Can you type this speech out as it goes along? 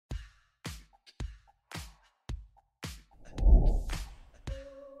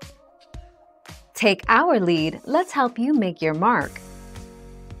Take our lead, let's help you make your mark.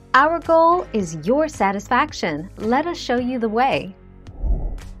 Our goal is your satisfaction. Let us show you the way.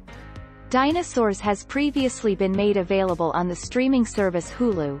 Dinosaurs has previously been made available on the streaming service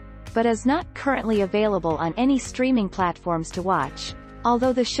Hulu, but is not currently available on any streaming platforms to watch,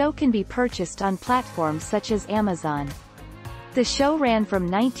 although the show can be purchased on platforms such as Amazon. The show ran from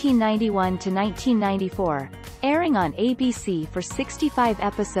 1991 to 1994, airing on ABC for 65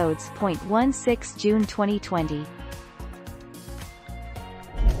 episodes. 16 June 2020.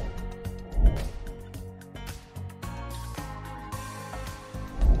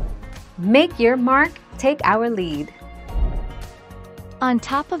 Make your mark, take our lead. On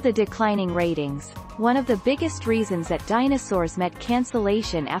top of the declining ratings, one of the biggest reasons that Dinosaurs met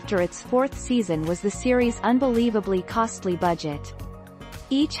cancellation after its fourth season was the series' unbelievably costly budget.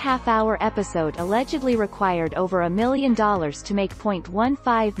 Each half-hour episode allegedly required over $1 million to make.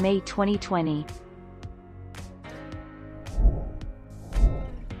 15 May 2020.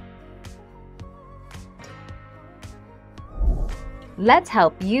 Let's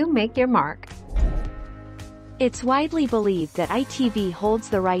help you make your mark. It's widely believed that ITV holds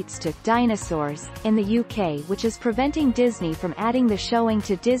the rights to Dinosaurs in the UK, which is preventing Disney from adding the showing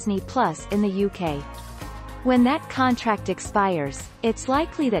to Disney Plus in the UK. When that contract expires, it's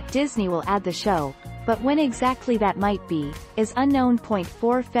likely that Disney will add the show, but when exactly that might be, is unknown.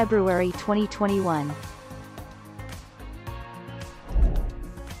 4 February 2021.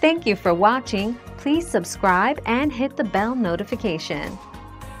 Thank you for watching. Please subscribe and hit the bell notification.